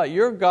 I thought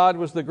your God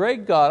was the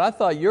great God. I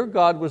thought your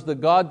God was the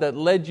God that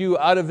led you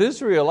out of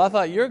Israel. I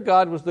thought your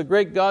God was the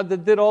great God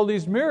that did all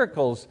these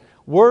miracles.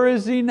 Where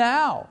is He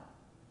now?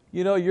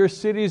 Your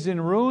city's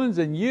in ruins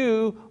and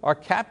you are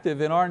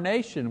captive in our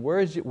nation. Where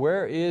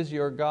is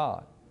your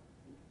God?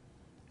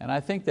 And I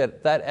think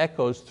that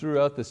echoes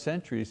throughout the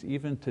centuries,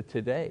 even to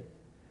today.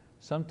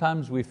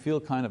 Sometimes we feel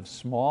kind of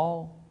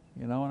small,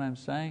 you know what I'm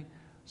saying?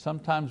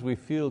 Sometimes we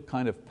feel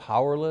kind of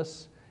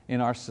powerless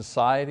in our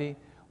society.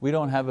 We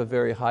don't have a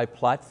very high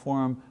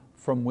platform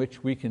from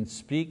which we can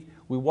speak.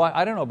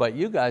 I don't know about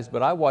you guys,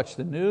 but I watch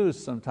the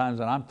news sometimes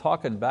and I'm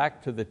talking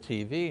back to the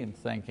TV and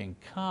thinking,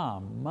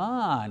 come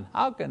on,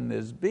 how can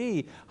this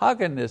be? How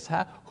can this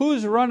happen?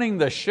 Who's running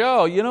the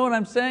show? You know what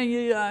I'm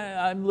saying?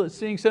 I'm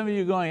seeing some of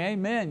you going,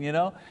 amen,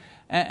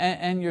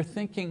 and you're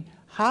thinking,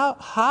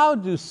 how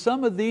do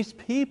some of these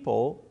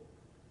people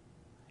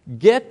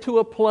get to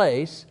a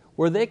place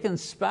where they can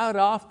spout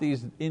off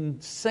these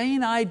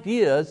insane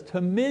ideas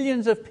to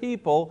millions of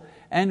people,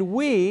 and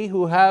we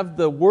who have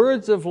the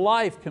words of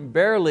life can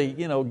barely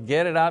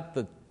get it out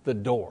the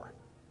door?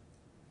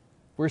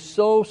 We're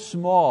so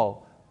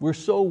small, we're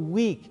so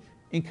weak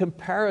in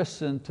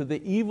comparison to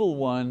the evil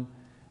one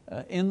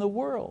in the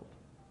world.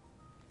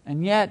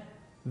 And yet,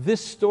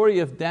 this story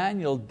of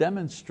Daniel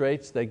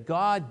demonstrates that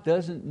God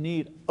doesn't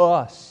need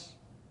us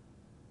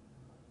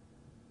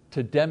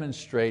to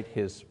demonstrate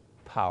His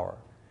power.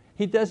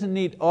 He doesn't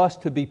need us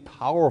to be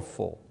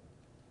powerful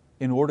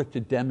in order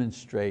to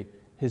demonstrate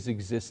His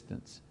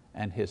existence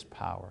and His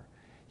power.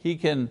 He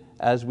can,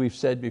 as we've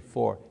said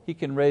before, He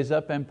can raise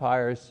up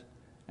empires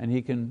and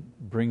He can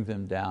bring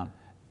them down,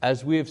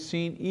 as we have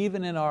seen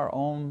even in our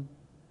own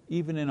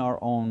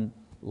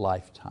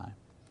lifetime.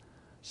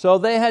 So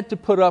they had to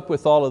put up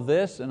with all of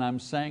this, and I'm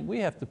saying we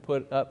have to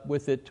put up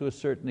with it to a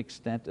certain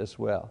extent as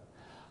well.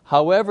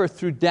 However,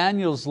 through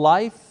Daniel's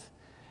life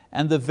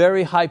and the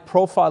very high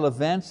profile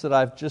events that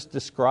I've just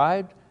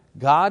described,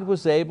 God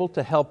was able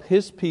to help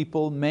His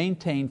people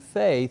maintain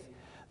faith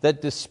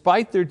that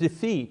despite their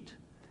defeat,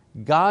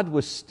 God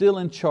was still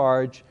in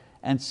charge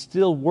and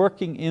still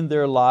working in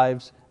their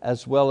lives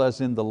as well as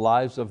in the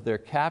lives of their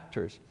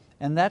captors.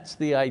 And that's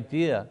the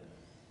idea.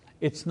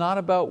 It's not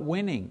about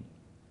winning.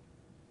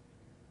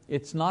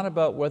 It's not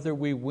about whether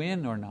we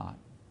win or not.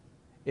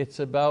 It's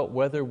about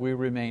whether we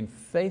remain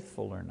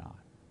faithful or not.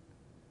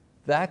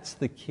 That's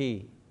the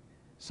key.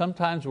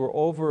 Sometimes we're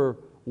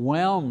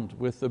overwhelmed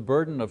with the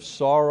burden of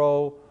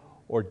sorrow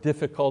or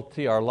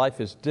difficulty. Our life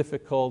is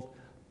difficult,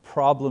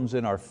 problems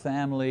in our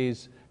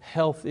families,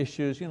 health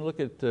issues.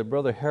 Look at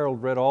Brother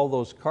Harold read all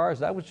those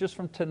cards. That was just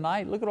from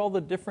tonight. Look at all the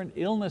different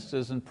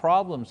illnesses and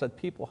problems that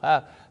people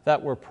have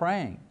that we're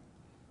praying.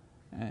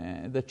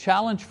 The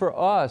challenge for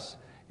us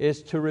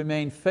is to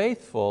remain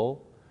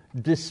faithful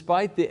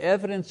despite the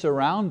evidence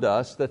around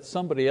us that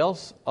somebody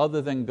else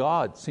other than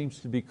God seems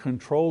to be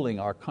controlling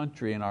our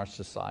country and our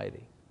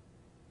society.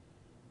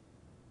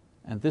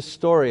 And this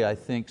story, I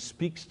think,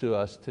 speaks to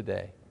us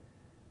today.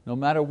 No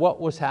matter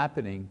what was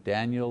happening,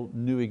 Daniel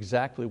knew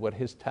exactly what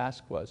his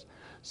task was.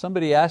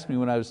 Somebody asked me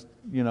when I was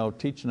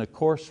teaching a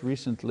course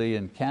recently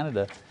in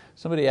Canada,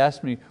 somebody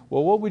asked me,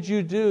 well, what would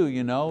you do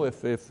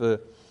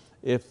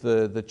if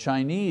the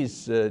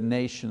Chinese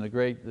nation, the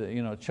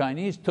great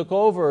Chinese, took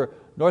over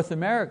North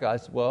America? I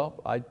said,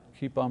 well, I'd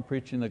keep on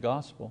preaching the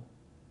gospel.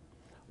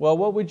 Well,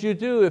 what would you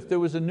do if there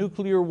was a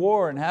nuclear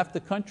war and half the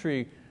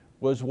country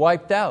was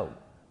wiped out?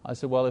 I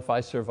said, well, if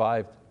I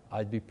survived,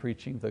 I'd be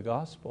preaching the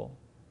gospel.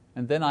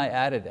 And then I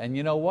added, and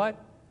you know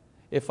what?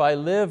 If I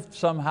lived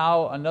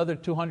somehow another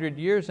 200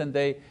 years and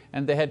they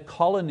had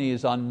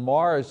colonies on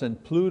Mars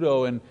and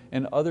Pluto and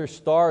other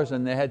stars,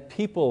 and they had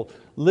people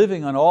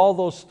living on all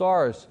those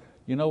stars,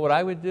 you know what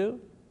I would do?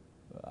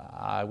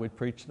 I would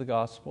preach the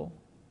gospel.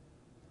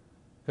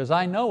 Because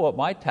I know what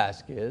my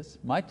task is.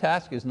 My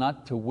task is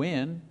not to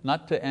win,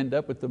 not to end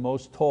up with the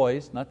most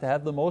toys, not to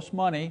have the most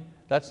money.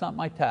 That's not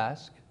my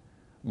task.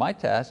 My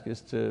task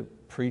is to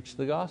preach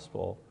the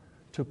gospel,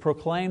 to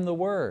proclaim the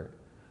word.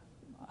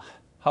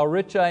 How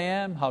rich I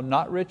am, how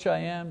not rich I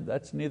am,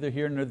 that's neither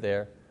here nor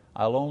there.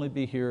 I'll only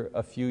be here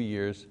a few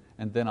years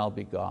and then I'll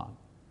be gone.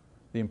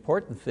 The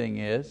important thing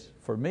is,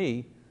 for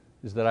me,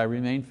 is that I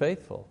remain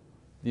faithful.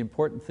 The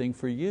important thing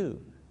for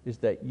you is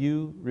that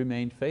you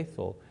remain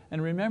faithful.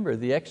 And remember,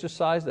 the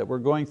exercise that we're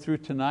going through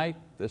tonight,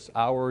 this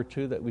hour or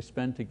two that we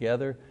spend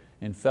together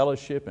in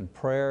fellowship and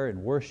prayer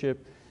and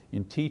worship,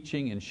 in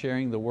teaching and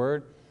sharing the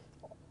word,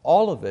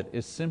 all of it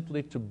is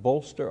simply to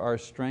bolster our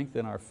strength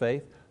in our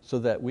faith so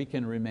that we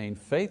can remain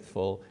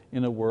faithful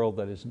in a world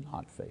that is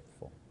not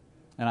faithful.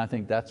 And I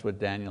think that's what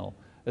Daniel,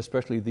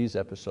 especially these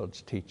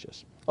episodes, teach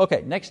us.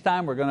 Okay, next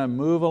time we're going to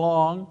move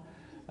along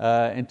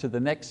into the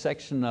next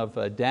section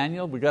of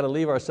Daniel. We've got to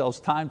leave ourselves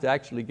time to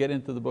actually get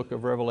into the book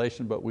of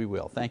Revelation, but we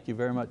will. Thank you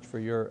very much for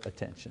your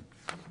attention.